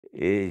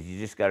is you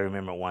just got to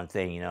remember one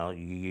thing,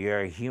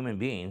 you're a human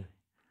being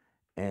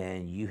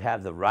and you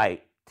have the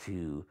right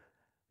to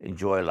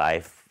enjoy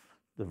life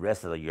the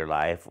rest of your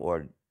life,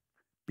 or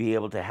be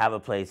able to have a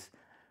place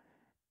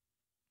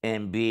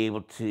and be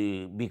able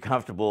to be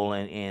comfortable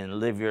and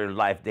live your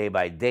life day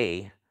by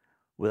day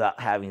without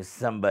having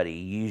somebody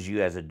use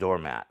you as a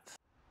doormat.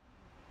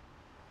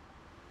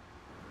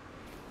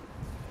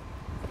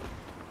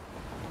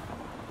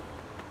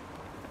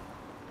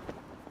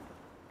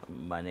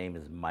 My name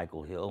is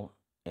Michael Hill,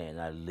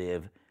 and I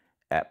live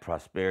at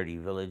Prosperity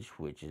Village,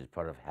 which is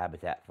part of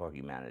Habitat for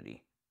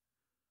Humanity.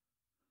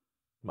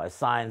 My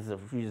signs, the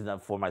reason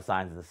for my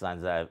signs and the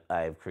signs that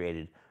I've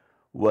created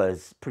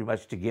was pretty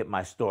much to get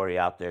my story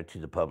out there to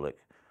the public,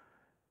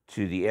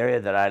 to the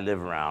area that I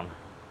live around.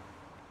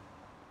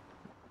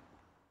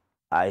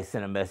 I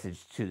sent a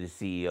message to the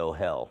CEO,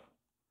 Hell,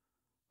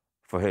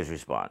 for his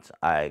response.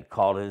 I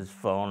called his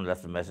phone,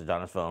 left a message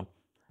on his phone,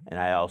 and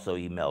I also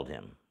emailed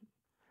him,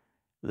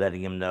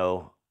 letting him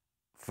know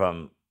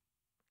from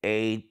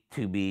A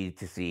to B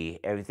to C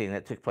everything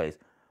that took place.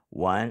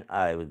 One,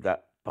 I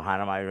got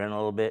behind on my rent a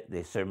little bit.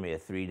 They served me a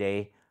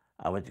 3-day.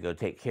 I went to go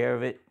take care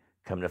of it.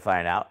 Come to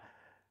find out,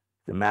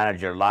 the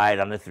manager lied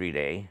on the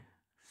 3-day.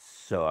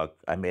 So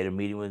I made a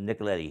meeting with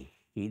Nicoletti.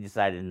 He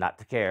decided not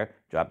to care,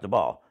 dropped the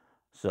ball.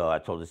 So I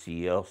told the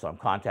CEO, so I'm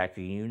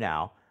contacting you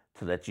now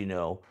to let you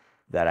know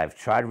that I've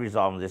tried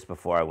resolving this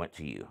before I went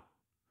to you.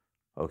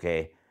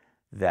 Okay?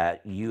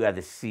 That you, as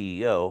the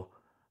CEO,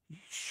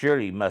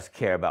 surely must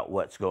care about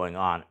what's going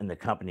on in the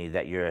company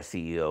that you're a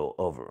CEO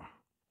over.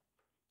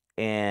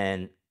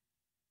 And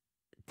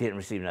didn't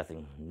receive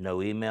nothing.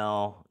 No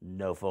email,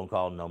 no phone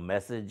call, no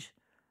message,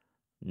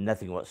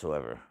 nothing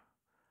whatsoever.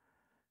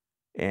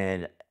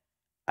 And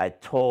I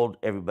told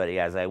everybody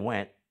as I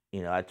went,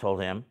 I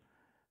told him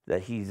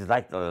that he's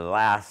like the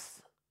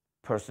last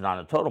person on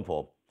the totem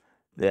pole.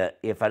 That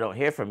if I don't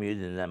hear from you,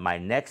 then my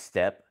next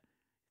step,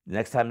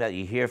 next time that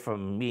you hear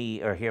from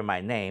me or hear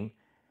my name,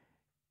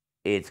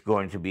 it's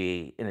going to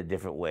be in a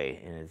different way.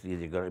 And it's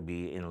either going to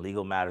be in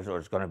legal matters or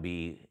it's going to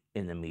be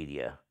in the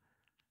media.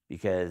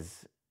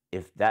 Because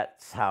if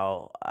that's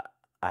how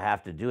I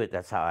have to do it,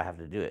 that's how I have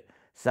to do it.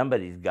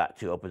 Somebody's got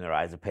to open their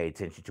eyes and pay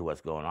attention to what's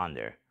going on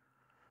there.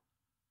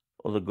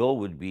 Well, the goal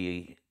would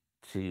be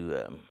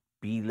to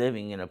be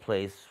living in a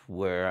place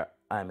where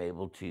I'm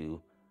able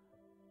to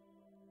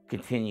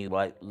continue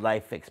what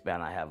life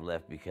span I have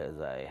left, because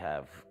I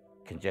have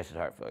congested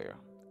heart failure,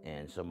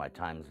 and so my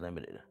time is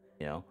limited.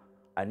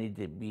 I need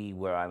to be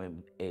where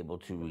I'm able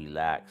to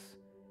relax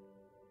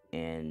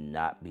and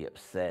not be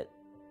upset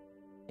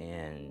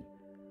and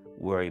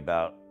worry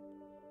about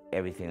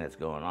everything that's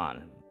going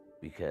on,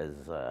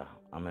 because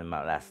I'm in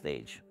my last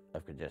stage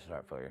of congested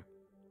heart failure.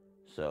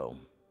 So,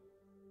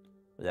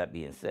 with that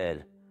being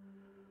said,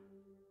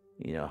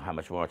 how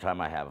much more time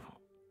I have?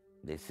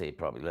 They say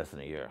probably less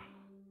than a year.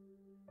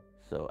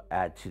 So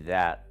add to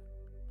that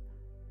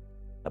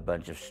a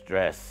bunch of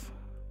stress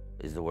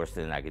is the worst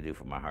thing I could do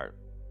for my heart.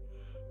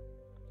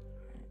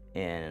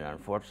 And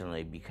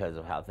unfortunately, because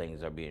of how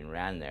things are being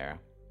ran there,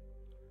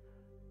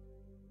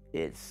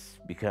 it's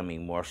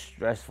becoming more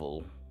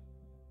stressful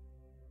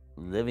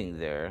living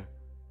there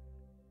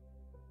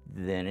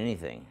than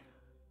anything.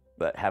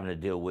 But having to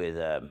deal with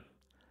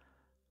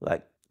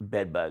like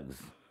bed bugs,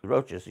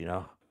 roaches,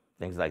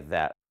 things like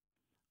that.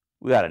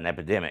 We got an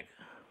epidemic,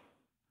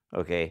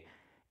 okay?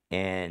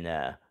 And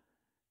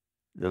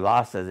the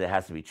law says it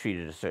has to be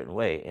treated a certain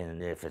way.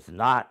 And if it's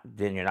not,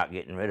 then you're not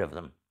getting rid of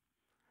them.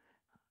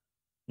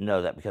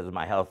 Know that because of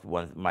my health,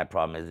 my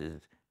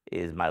problem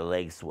is my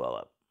legs swell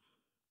up.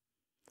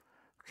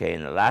 Okay,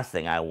 and the last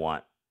thing I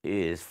want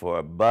is for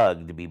a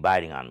bug to be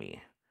biting on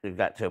me. It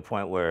got to a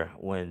point where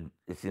when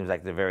it seems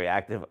like they're very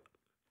active,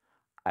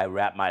 I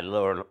wrap my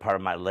lower part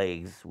of my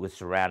legs with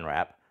saran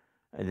wrap,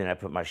 and then I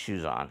put my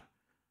shoes on.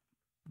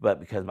 But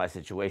because my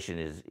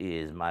situation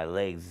is my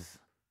legs,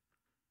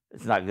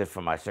 it's not good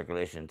for my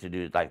circulation to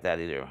do it like that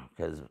either,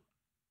 because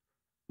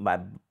my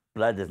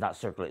blood does not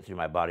circulate through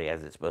my body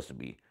as it's supposed to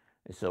be.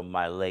 And so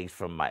my legs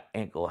from my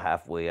ankle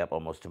halfway up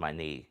almost to my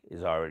knee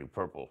is already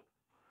purple.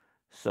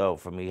 So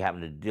for me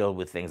having to deal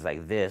with things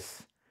like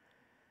this,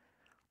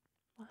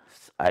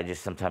 I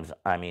just sometimes,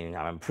 I'm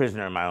a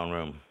prisoner in my own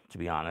room, to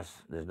be honest.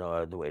 There's no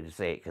other way to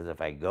say it, because if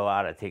I go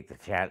out, I take the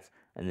chance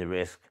and the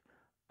risk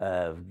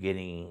of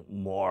getting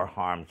more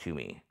harm to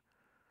me.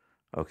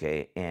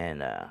 Okay,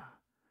 and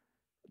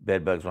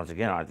bed bugs, once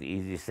again, aren't the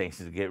easiest things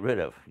to get rid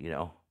of,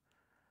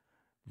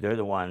 They're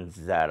the ones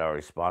that are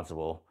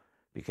responsible,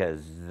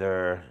 because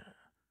they're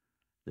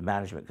the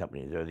management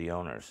company, they're the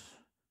owners.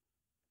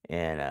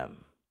 And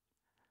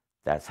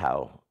that's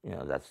how,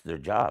 that's their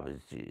job,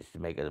 is to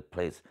make a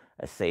place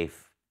a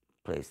safe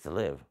place to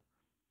live.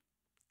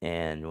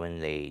 And when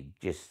they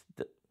just,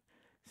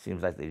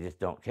 seems like they just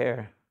don't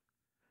care,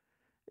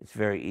 it's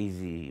very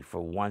easy for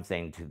one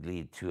thing to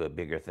lead to a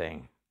bigger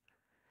thing,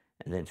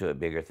 and then to a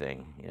bigger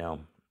thing,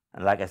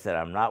 And like I said,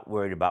 I'm not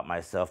worried about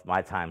myself.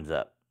 My time's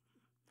up.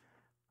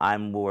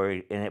 I'm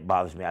worried, and it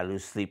bothers me. I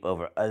lose sleep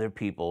over other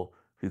people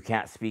who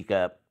can't speak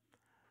up,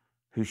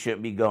 who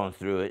shouldn't be going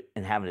through it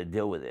and having to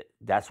deal with it.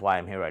 That's why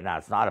I'm here right now.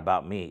 It's not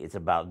about me. It's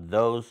about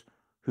those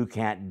who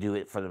can't do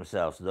it for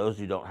themselves. Those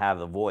who don't have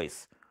the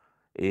voice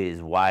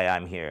is why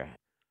I'm here.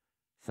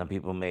 Some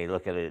people may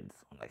look at it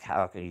like,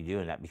 how can you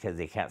do that? Because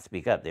they can't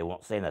speak up. They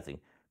won't say nothing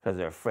because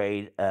they're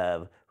afraid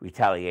of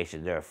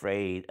retaliation. They're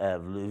afraid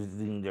of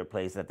losing their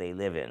place that they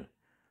live in.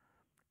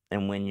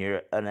 And when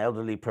you're an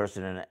elderly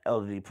person and an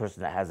elderly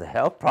person that has a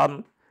health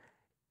problem,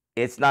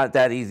 it's not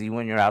that easy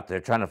when you're out there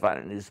trying to find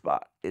a new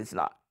spot. It's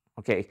not,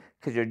 okay?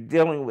 Because you're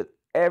dealing with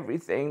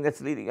everything that's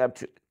leading up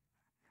to it.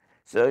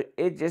 So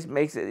it just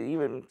makes it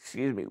even,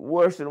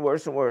 worse and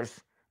worse and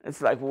worse.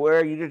 It's like, where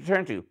are you to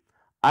turn to?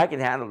 I can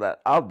handle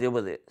that. I'll deal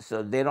with it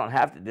so they don't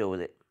have to deal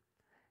with it.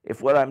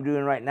 If what I'm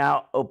doing right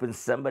now opens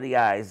somebody's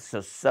eyes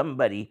so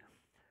somebody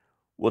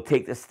will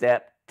take the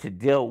step to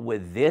deal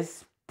with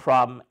this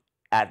problem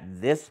at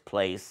this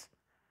place,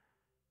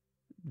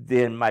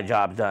 then my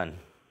job's done.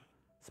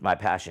 So my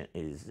passion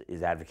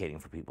is advocating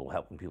for people,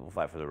 helping people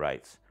fight for their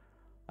rights.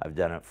 I've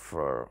done it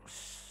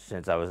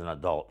since I was an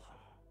adult.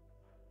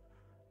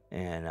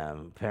 And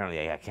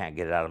apparently I can't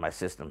get it out of my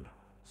system.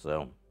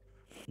 So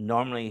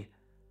normally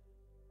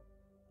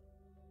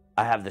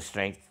I have the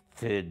strength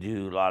to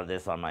do a lot of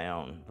this on my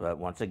own. But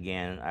once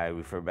again, I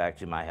refer back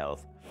to my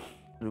health.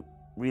 The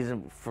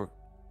reason for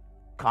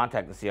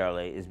contacting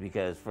CRLA is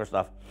because, first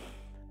off,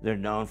 they're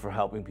known for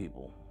helping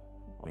people.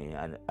 I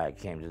mean, I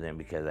came to them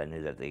because I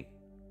knew that the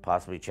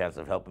possibly chance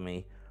of helping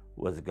me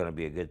was going to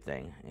be a good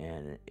thing.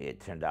 And it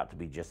turned out to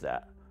be just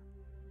that.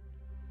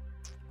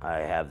 I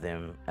have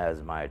them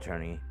as my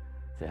attorney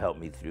to help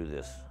me through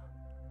this.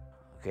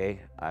 Okay?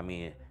 I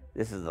mean,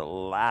 this is the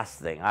last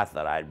thing I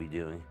thought I'd be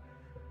doing.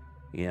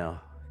 You know,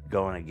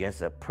 going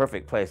against a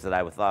perfect place that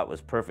I thought was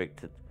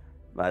perfect.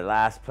 My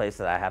last place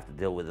that I have to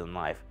deal with in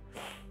life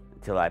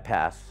until I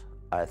pass,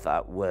 I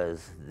thought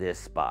was this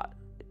spot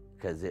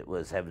because it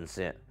was heaven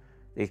sent.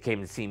 They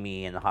came to see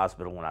me in the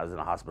hospital when I was in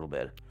a hospital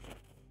bed.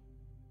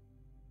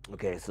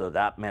 Okay, so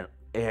that meant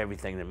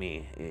everything to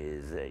me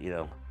is that, you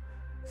know,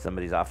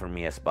 somebody's offering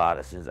me a spot.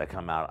 As soon as I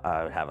come out,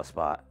 I would have a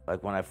spot.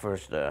 Like when I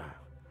first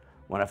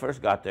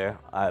got there,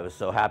 I was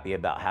so happy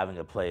about having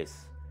a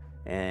place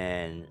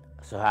and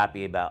so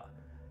happy about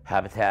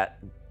Habitat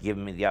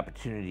giving me the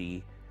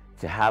opportunity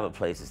to have a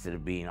place instead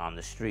of being on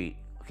the street,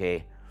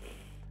 okay?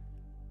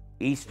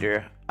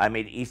 Easter, I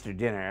made Easter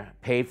dinner,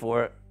 paid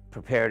for it,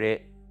 prepared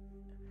it,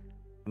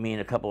 me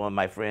and a couple of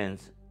my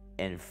friends,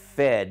 and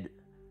fed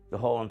the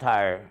whole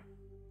entire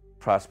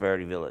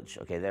Prosperity Village.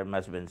 Okay, there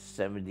must have been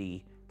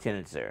 70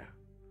 tenants there.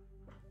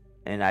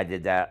 And I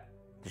did that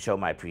to show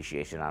my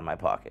appreciation out of my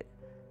pocket.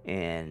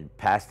 And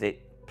passed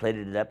it,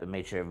 plated it up, and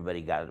made sure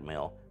everybody got a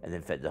meal, and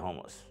then fed the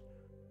homeless.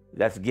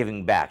 That's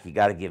giving back. You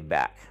got to give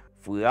back.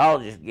 If we all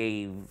just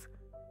gave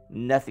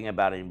nothing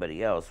about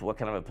anybody else, what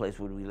kind of a place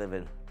would we live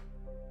in?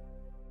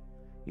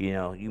 You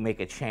know, you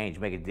make a change,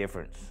 make a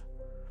difference.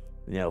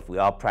 You know, if we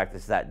all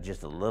practice that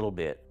just a little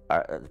bit,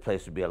 the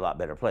place would be a lot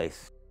better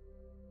place.